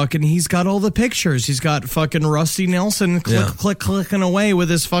his fucking, he's got all the pictures. He's got fucking Rusty Nelson clicking away with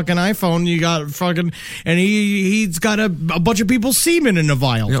his fucking iPhone. You got fucking, and he's got a bunch of people's semen in a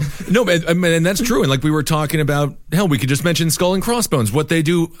vial. No, and that's true. And like we were talking about, hell, we could just mention Skull and Crossbones, what they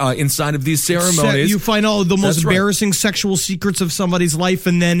do inside of these ceremonies. You find all the most embarrassing sexual secrets of somebody's life,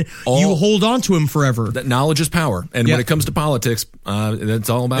 and then you hold on to him forever. That knowledge is power. And when it comes to politics, it's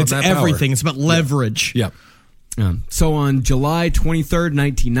all about that everything. power. It's about leverage. Yeah. So on July 23rd,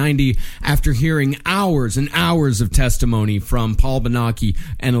 1990, after hearing hours and hours of testimony from Paul Benacchi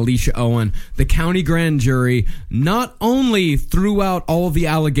and Alicia Owen, the county grand jury not only threw out all of the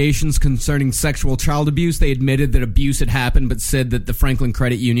allegations concerning sexual child abuse, they admitted that abuse had happened, but said that the Franklin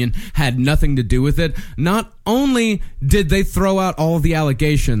Credit Union had nothing to do with it. Not only did they throw out all of the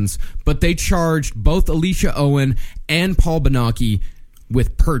allegations, but they charged both Alicia Owen and Paul Benacchi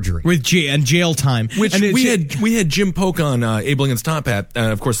with perjury, with jail time. Which we had Jim Polk on Able Against Top Hat,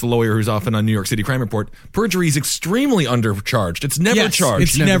 of course the lawyer who's often on New York City Crime Report. Perjury is extremely undercharged. It's never charged.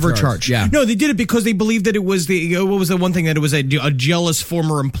 It's never charged. Yeah. No, they did it because they believed that it was what was the one thing, that it was a jealous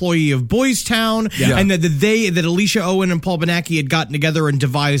former employee of Boys Town, and that Alicia Owen and Paul Benacchi had gotten together and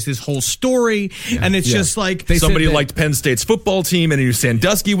devised this whole story, and it's just like somebody liked Penn State's football team and knew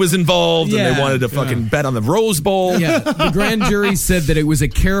Sandusky was involved, and they wanted to fucking bet on the Rose Bowl. Yeah, the grand jury said that it was a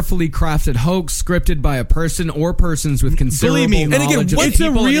carefully crafted hoax scripted by a person or persons with considerable knowledge of the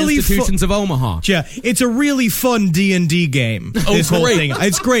people and institutions of Omaha. Yeah, it's a really fun D&D game. This whole thing.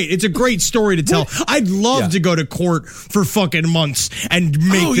 It's great. It's a great story to tell. I'd love to go to court for fucking months and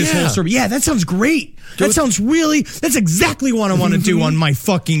make this whole story. Yeah, that sounds great. That's exactly what I want to do on my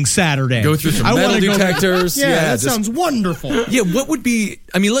fucking Saturday. Go through some metal detectors. That sounds wonderful. Yeah, what would be,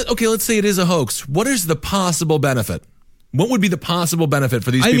 I mean, let's say it is a hoax. What is the possible benefit? What would be the possible benefit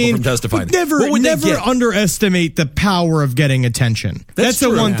for these people from testifying? Never underestimate the power of getting attention. That's the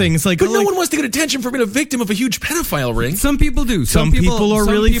one thing. It's like, but no one wants to get attention for being a victim of a huge pedophile ring. Some people do. Some people are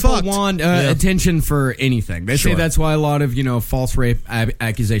really fucked. Want attention for anything. They say that's why a lot of false rape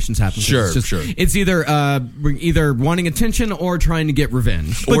accusations happen. It's either wanting attention or trying to get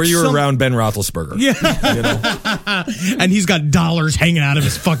revenge. Or you're around Ben Roethlisberger. Yeah, and he's got dollars hanging out of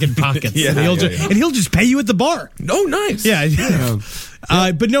his fucking pockets. And he'll just pay you at the bar. Oh, nice. Yeah.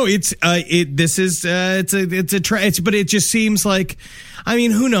 But no, but it just seems like, I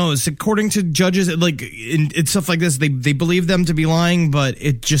mean, who knows? According to judges, like in stuff like this, they believe them to be lying, but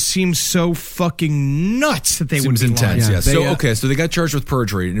it just seems so fucking nuts that they would be intense. lying. Yeah. So they got charged with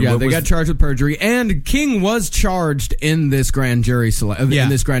perjury. Yeah, they got charged with perjury, and King was charged in this grand jury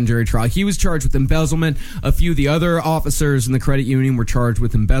trial. He was charged with embezzlement. A few of the other officers in the credit union were charged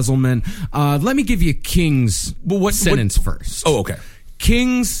with embezzlement. Let me give you King's sentence first. Oh, okay.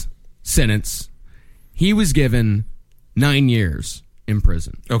 King's sentence. He was given 9 years in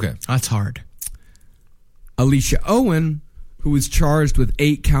prison. Okay. That's hard. Alicia Owen, who was charged with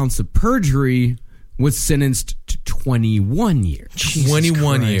 8 counts of perjury, was sentenced to 21 years.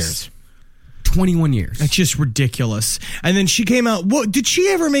 21 years. 21 years. That's just ridiculous. And then she came out. What did she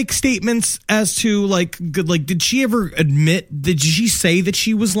ever make statements as to did she ever admit? Did she say that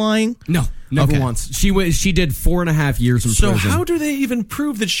she was lying? No, never once. She did 4.5 years in prison. So how do they even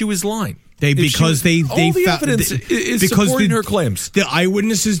prove that she was lying? All the evidence is supporting her claims. The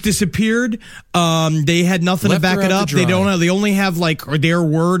eyewitnesses disappeared. They had nothing to back it up. They only have their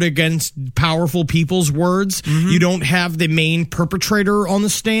word against powerful people's words. Mm-hmm. You don't have the main perpetrator on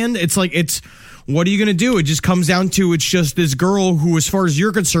the stand. What are you going to do? It just comes down to it's just this girl who, as far as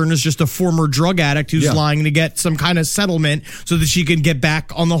you're concerned, is just a former drug addict who's lying to get some kind of settlement so that she can get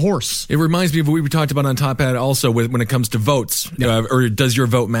back on the horse. It reminds me of what we talked about on Top Hat also when it comes to votes. Or does your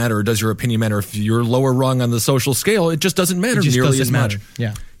vote matter? Or does your opinion matter? If you're lower rung on the social scale, it just doesn't matter nearly as much.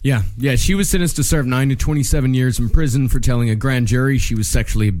 Yeah. She was sentenced to serve 9 to 27 years in prison for telling a grand jury she was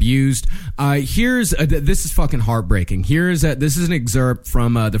sexually abused. This is fucking heartbreaking. This is an excerpt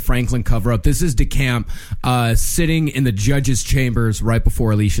from the Franklin cover-up. This is DeCamp sitting in the judge's chambers right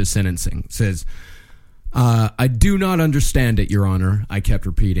before Alicia's sentencing. It says, I do not understand it, Your Honor, I kept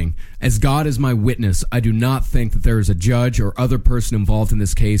repeating. As God is my witness, I do not think that there is a judge or other person involved in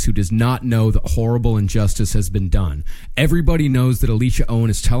this case who does not know that horrible injustice has been done. Everybody knows that Alicia Owen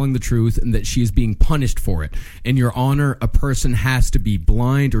is telling the truth and that she is being punished for it. And Your Honor, a person has to be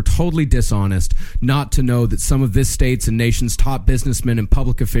blind or totally dishonest not to know that some of this state's and nation's top businessmen and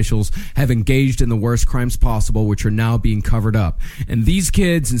public officials have engaged in the worst crimes possible, which are now being covered up. And these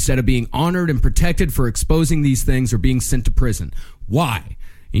kids, instead of being honored and protected for exposing these things, are being sent to prison. Why?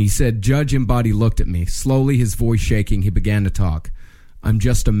 And he said, Judge Embody looked at me. Slowly, his voice shaking, he began to talk. I'm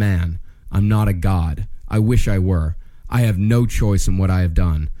just a man. I'm not a god. I wish I were. I have no choice in what I have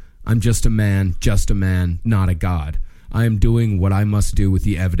done. I'm just a man, not a god. I am doing what I must do with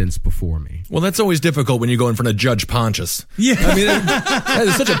the evidence before me. Well, that's always difficult when you go in front of Judge Pontius. Yeah. I mean, that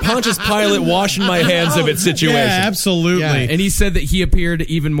is such a Pontius Pilate washing my hands of it situation. Yeah, absolutely. Yeah, and he said that he appeared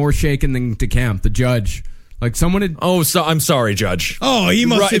even more shaken than DeCamp, the judge. Like someone had... Oh, so I'm sorry, Judge. Oh, he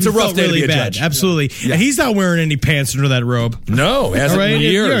must have It's a rough felt day to really be a bad. judge. Absolutely. Yeah. He's not wearing any pants under that robe. No, hasn't in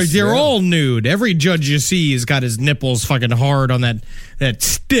years. They're all nude. Every judge you see has got his nipples fucking hard on that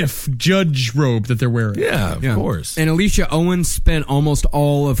stiff judge robe that they're wearing. Yeah, of course. And Alicia Owen spent almost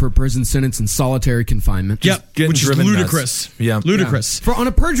all of her prison sentence in solitary confinement. Yep, getting which is driven ludicrous. nuts. Yeah. Ludicrous. On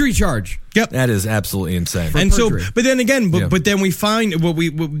a perjury charge. Yep. That is absolutely insane. And perjury. so, but then again, Yeah. but then we find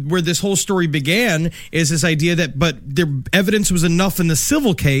where this whole story began is this idea that, but their evidence was enough in the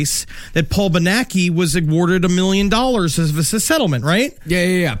civil case that Paul Benacki was awarded $1 million as a settlement, right?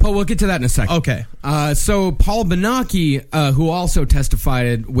 Yeah. Paul, we'll get to that in a second. Okay. So Paul Benacki, who also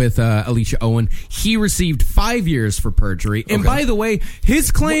testified with Alicia Owen, he received 5 years for perjury. And by the way,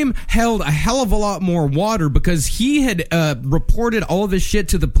 his claim held a hell of a lot more water because he had reported all of this shit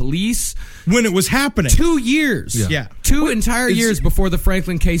to the police When it was happening. 2 years. Yeah. 2 entire years before the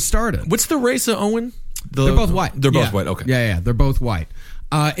Franklin case started. What's the race of Owen? They're both white. They're both white, okay. Yeah, they're both white.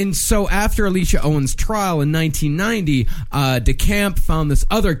 And so after Alicia Owen's trial in 1990, DeCamp found this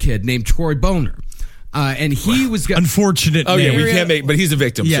other kid named Troy Boner. And he was... Unfortunate Oh, name. yeah, we can't make... But he's a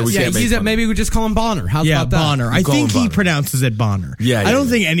victim, so we can't make fun of him. Maybe we just call him Bonner. How's Yeah, about that? Bonner. I call think him he Bonner. pronounces it Bonner. Yeah, I don't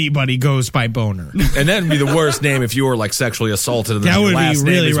yeah. think anybody goes by Boner. And that'd be the worst name if you were like sexually assaulted and then That your would last be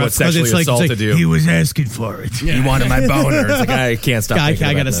name really is rough. what sexually it's like, assaulted you. He was asking for it. He wanted my boner. It's like, I can't stop I thinking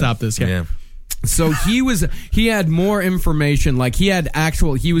about gotta that. stop this. Yeah. So he had more information, like he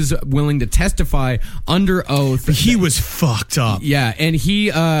was willing to testify under oath. He was fucked up. Yeah, and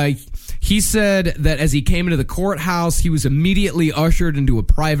he said that as he came into the courthouse, he was immediately ushered into a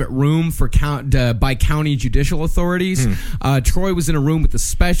private room by county judicial authorities. Troy was in a room with the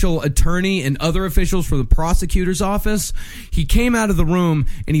special attorney and other officials from the prosecutor's office. He came out of the room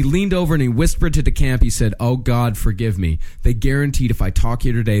and he leaned over and he whispered to DeCamp. He said, "Oh God, forgive me. They guaranteed if I talk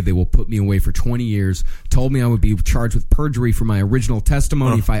here today, they will put me away for 20 years. Told me I would be charged with perjury for my original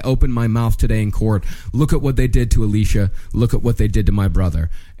testimony if I opened my mouth today in court. Look at what they did to Alicia. Look at what they did to my brother."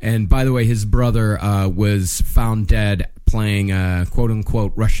 And by the way, his brother was found dead playing quote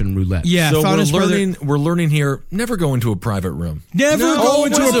unquote Russian roulette. Yeah, So found his brother. we're learning here, never go into a private room. Never go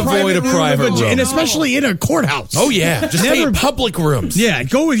into always a avoid a private room. and especially in a courthouse. Oh, yeah. Just stay in public rooms. Yeah,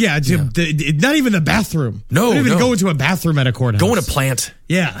 go with not even the bathroom. No, don't even no. go into a bathroom at a courthouse. Go in a plant.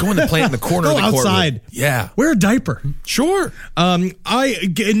 Yeah. Go in the plant in the corner Go of the courtroom. outside. Yeah. Wear a diaper. Sure. And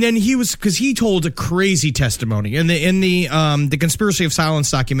then he told a crazy testimony in the Conspiracy of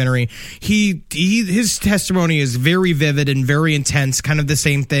Silence documentary. His testimony is very vivid and very intense, kind of the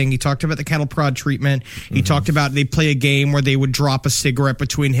same thing. He talked about the cattle prod treatment. He talked about they play a game where they would drop a cigarette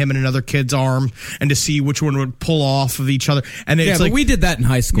between him and another kid's arm and to see which one would pull off of each other. And it's but like, we did that in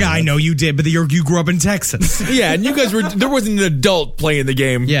high school. yeah, I know you did, but you grew up in Texas. Yeah, and you guys there wasn't an adult playing the game.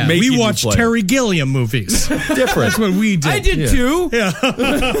 Yeah, making we you watched play. Terry Gilliam movies. Different. That's what we did. I did too.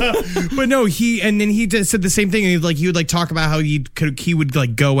 But no, he said the same thing. He would talk about how he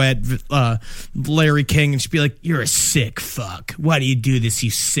would go at Larry King and just be like, "You're a sick fuck. Why do you do this,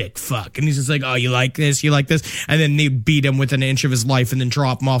 you sick fuck?" And he's just like, "Oh, you like this? You like this?" And then they'd beat him with an inch of his life and then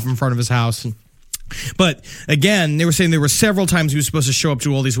drop him off in front of his house. But again, they were saying there were several times he was supposed to show up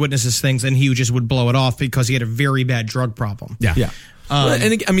to all these witnesses things, and he just would blow it off because he had a very bad drug problem. Yeah.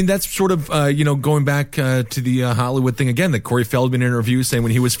 And I mean, that's sort of, going back to the Hollywood thing again, that Corey Feldman interview saying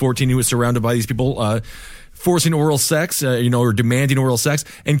when he was 14, he was surrounded by these people forcing oral sex, or demanding oral sex.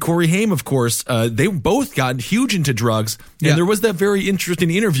 And Corey Haim, of course, they both got huge into drugs. And there was that very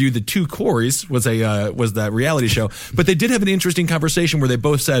interesting interview. The two Corys was that reality show. But they did have an interesting conversation where they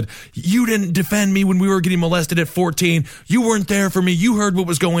both said, "You didn't defend me when we were getting molested at 14. You weren't there for me. You heard what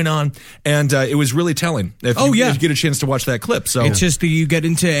was going on." And it was really telling. If you get a chance to watch that clip. So it's just that you get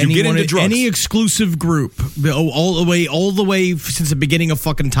into any exclusive group all the way since the beginning of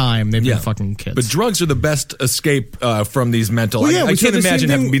fucking time. They've been fucking kids. But drugs are the best escape from these mental. Well, I can't imagine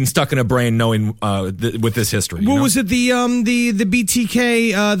having been stuck in a brain knowing with this history. What was it? The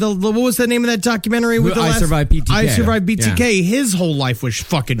BTK? What was the name of that documentary? With I Survived BTK. I Survived BTK. His whole life was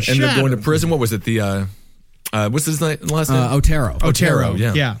fucking shit. And they're going to prison. What was it? What's his last name? Otero.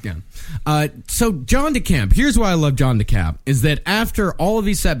 Yeah. So John DeCamp, here's why I love John DeCamp, is that after all of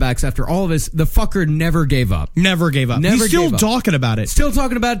these setbacks, after all of this, the fucker never gave up. He's still talking about it. Still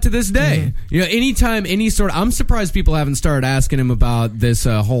talking about it to this day. Anytime I'm surprised people haven't started asking him about this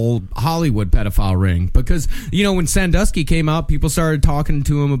whole Hollywood pedophile ring, because, when Sandusky came out, people started talking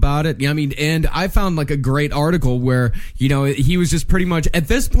to him about it. And I found like a great article where, he was just pretty much, at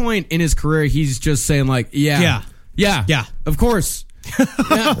this point in his career, he's just saying like, yeah, of course.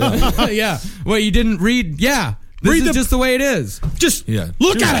 Yeah. Well, you didn't read. Yeah. This is just the way it is. Just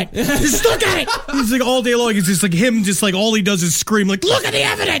look at it. Just look at it. He's like all day long. It's just like him. Just like all he does is scream like, "Look at the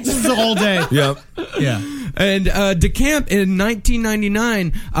evidence!" all day. Yeah. And DeCamp in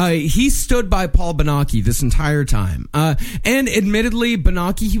 1999, he stood by Paul Benacchi this entire time. And admittedly,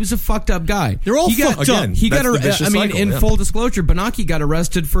 Benacchi, he was a fucked up guy. They're all fucked up. He got in full disclosure, Benacchi got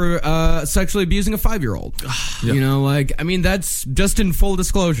arrested for sexually abusing a 5-year-old. That's just in full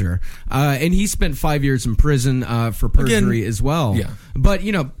disclosure. And he spent 5 years in prison for perjury as well. Yeah. But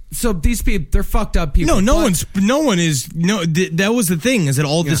so these people, they're fucked up people. That was the thing, is that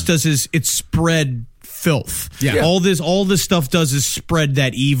all this does is it spread filth. Yeah. All this stuff does is spread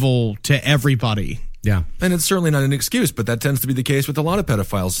that evil to everybody. Yeah. And it's certainly not an excuse, but that tends to be the case with a lot of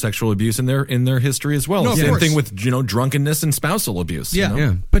pedophiles, sexual abuse in their history as well. No, Same thing with, drunkenness and spousal abuse. Yeah.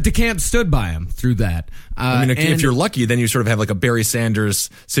 Yeah. But DeCamp stood by him through that. If you're lucky, then you sort of have like a Barry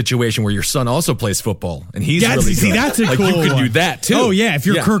Sanders situation where your son also plays football and he's really good. That's a cool you could one. do that too. Oh yeah, if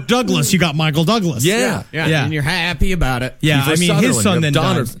you're Kirk Douglas, you got Michael Douglas. Yeah. And you're happy about it. Yeah, his son then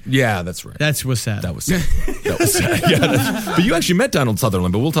died. Yeah, that's right. That was sad. That was sad. Yeah, but you actually met Donald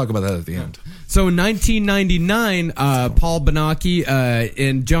Sutherland, but we'll talk about that at the end. So in 1999, Paul Benacchi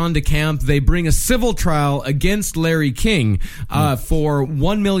and John DeCamp, they bring a civil trial against Larry King for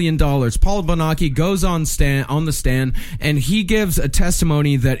 $1 million. Paul Benacchi goes on the stand, and he gives a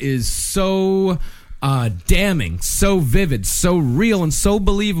testimony that is so damning, so vivid, so real, and so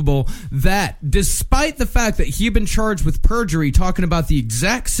believable that despite the fact that he had been charged with perjury talking about the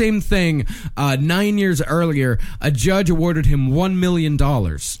exact same thing 9 years earlier, a judge awarded him $1 million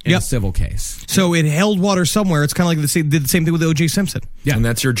in a civil case. So it held water somewhere. It's kind of like did the same thing with O.J. Simpson. Yeah. And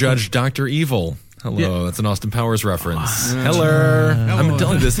that's your judge, Dr. Evil. Hello, that's an Austin Powers reference. Heller. I'm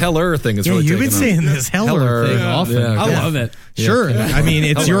telling you, this Heller thing is really you've been saying this Heller thing often. Yeah, I love it. Sure. I mean,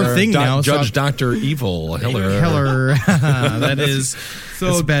 it's your thing now. Judge Dr. Evil. Heller. That is...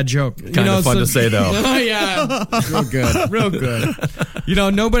 It's a bad joke. Kind of fun to say, though. Yeah, real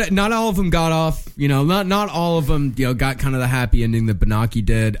good. Not all of them got off. Not all of them. Got kind of the happy ending that Benacchi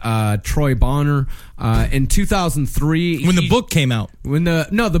did. Troy Bonner in 2003, when the book came out.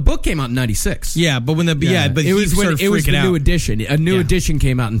 The book came out in 96. Yeah, but but it was the new edition. A new edition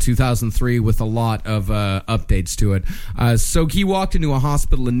came out in 2003 with a lot of updates to it. So he walked into a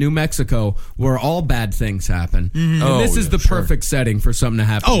hospital in New Mexico where all bad things happen. Mm-hmm. And this is the perfect setting for something to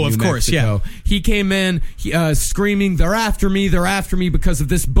happen. Oh, of course, Mexico. Yeah. He came in screaming, "They're after me! They're after me!" because of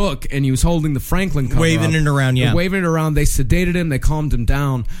this book, and he was holding the Franklin cover waving it around. Yeah, waving it around. They sedated him. They calmed him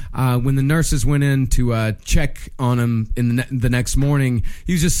down. When the nurses went in to check on him in the next morning,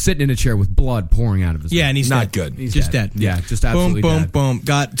 he was just sitting in a chair with blood pouring out of his mouth. And he's not good. He's just dead. Yeah, just absolutely dead. Boom.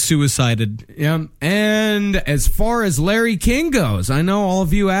 Got suicided. Yeah. And as far as Larry King goes, I know all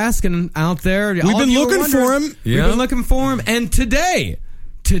of you asking out there. We've been looking for him. We've been looking for him. And today,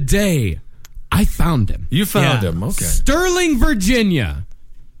 I found him. You found him. Okay. Sterling, Virginia.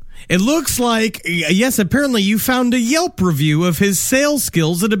 It looks like, yes, apparently you found a Yelp review of his sales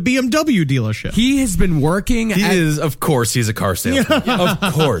skills at a BMW dealership. He has been working of course, he's a car salesman.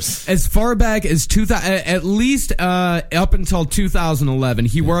 Of course. As far back as at least up until 2011,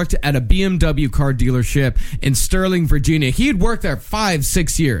 he worked at a BMW car dealership in Sterling, Virginia. He had worked there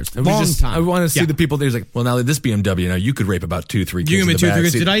 5-6 years. Long time. I want to see the people there's like, well, now this BMW, you could rape about 2-3 kids in the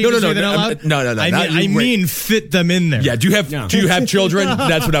backseat. Did I even say that out loud? No. I mean fit them in there. Yeah, do you have children?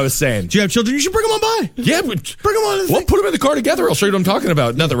 That's what I was was saying. Do you have children? You should bring them on by. Yeah, Bring them on. We'll put them in the car together. I'll show you what I'm talking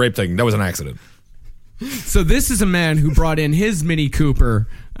about. Not the rape thing. That was an accident. So this is a man who brought in his Mini Cooper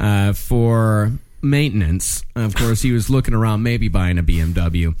for maintenance. Of course, he was looking around maybe buying a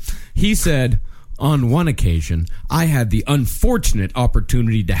BMW. He said, on one occasion, I had the unfortunate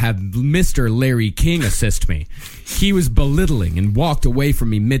opportunity to have Mr. Larry King assist me. He was belittling and walked away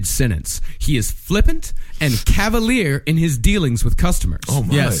from me mid-sentence. He is flippant and cavalier in his dealings with customers. Oh,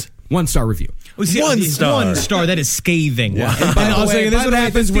 my. Yes. 1-star review. One star. 1 star. That is scathing. Yeah. By the way, this is what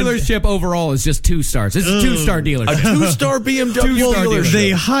happens. Dealership overall is just 2 stars. It's a 2-star dealership. A 2-star BMW dealership.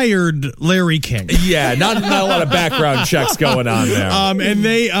 They hired Larry King. Yeah, not a lot of background checks going on there. And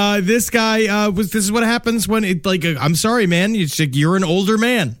they, this guy, this is what happens when it, I'm sorry, man, you're an older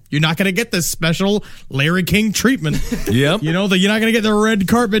man. You're not going to get this special Larry King treatment. Yep. You know, you're not going to get the red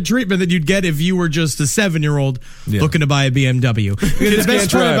carpet treatment that you'd get if you were just a 7-year-old looking to buy a BMW. The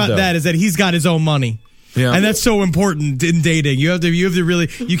best part about that is that he's got his own money. Yeah. And that's so important in dating. You have to really,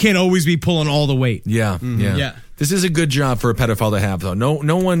 you can't always be pulling all the weight. Yeah. This is a good job for a pedophile to have, though.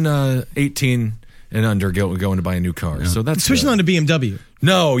 No one 18 and under going to buy a new car. So that's especially not a BMW.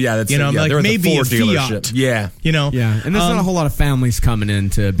 No, yeah, that's like they're at maybe the Ford a Fiat. dealership. Yeah. Yeah, and there's not a whole lot of families coming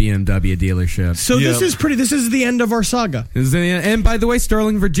into BMW dealerships. So this is the end of our saga. And by the way,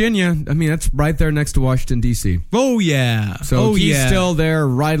 Sterling, Virginia, I mean, that's right there next to Washington, D.C. Oh, yeah. So he's still there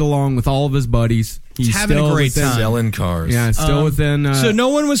right along with all of his buddies. He's having a great time. Selling cars. Yeah, still within... so no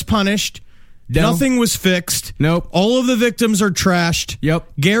one was punished. No. Nothing was fixed. Nope. All of the victims are trashed. Yep.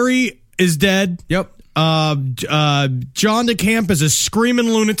 Gary is dead. Yep. John DeCamp is a screaming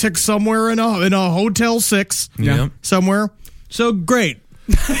lunatic somewhere in a Hotel 6. Yeah. Somewhere. So great.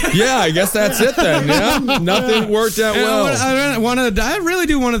 Yeah, I guess that's it then. Yeah, nothing worked out well. I really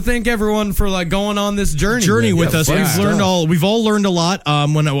do want to thank everyone for going on this journey with us. We've all learned a lot.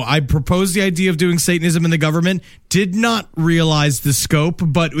 When I proposed the idea of doing Satanism in the government, did not realize the scope,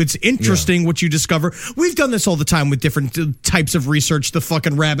 but it's interesting what you discover. We've done this all the time with different types of research. The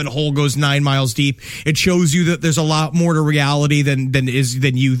fucking rabbit hole goes 9 miles deep. It shows you that there's a lot more to reality than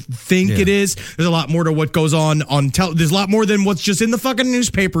you think it is. There's a lot more to what goes on there's a lot more than what's just in the fucking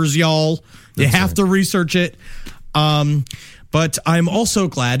newspapers, y'all. You have to research it. But I'm also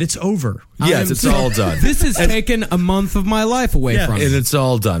glad it's over. Yes, it's all done. This has taken a month of my life away from me. And it's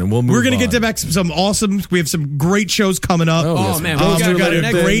all done. And we'll move We're going to on. get back some awesome. We have some great shows coming up. Oh, man. We've got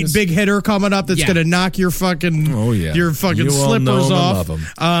a great big hitter coming up that's going to knock your fucking slippers off.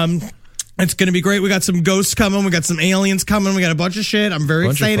 It's going to be great. We got some ghosts coming. We got some aliens coming. We got a bunch of shit. I'm very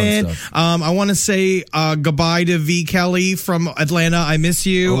excited. I want to say goodbye to V. Kelly from Atlanta. I miss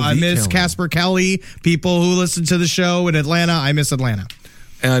you. I miss Casper Kelly. People who listen to the show in Atlanta. I miss Atlanta.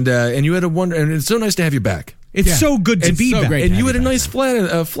 And you had and it's so nice to have you back. It's so good to be back. And you had a nice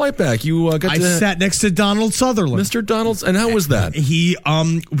flight back. You got I sat next to Donald Sutherland. Mr. Donald's. And how was that? He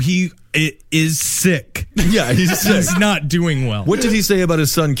is sick. Yeah, he's sick. He's not doing well. What did he say about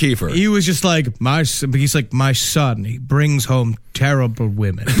his son Kiefer? He was just like, my son, he brings home terrible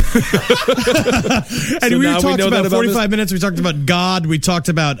women. And we talked about 45 minutes. We talked about God. We talked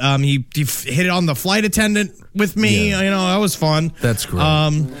about, he hit it on the flight attendant with me. Yeah. You know, that was fun. That's great.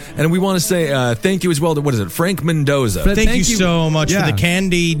 And we want to say thank you as well to, what is it, Frank Mendoza. Thank you so much for the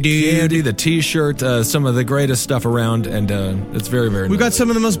candy, dude. Candy, the t-shirt, some of the greatest stuff around. And it's very, very We've got some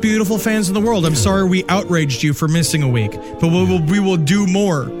of the most beautiful fans in the world. I'm sorry we outraged you for missing a week, but we will do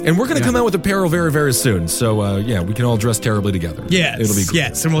more. And we're going to come out with apparel very, very soon. So, we can all dress terribly together. Yes. It'll be great.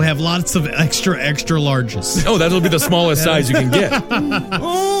 Yes, and we'll have lots of extra larges. Oh, that'll be the smallest size you can get. Oh,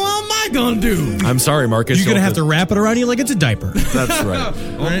 what am I going to do? I'm sorry, Marcus. You're going to have to wrap it around you like it's a diaper. That's right.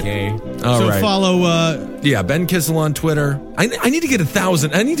 Okay. All right. Follow... Ben Kissel on Twitter. I need to get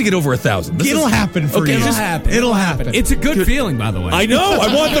 1,000. I need to get over 1,000. It'll happen for you. It'll happen. It's a good feeling, by the way. I know.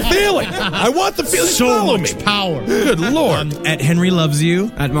 I want the feeling. I want the feeling. So Follow much me. power. Good Lord. At Henry Loves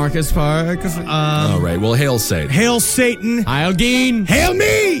You. At Marcus Park. All right. Well, hail Satan. Hail Satan. Heil Geen. Hail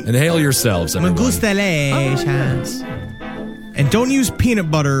me. And hail yourselves, everyone. Me gusta leche. And don't use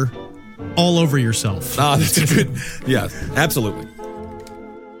peanut butter all over yourself. That's good. Yeah, absolutely.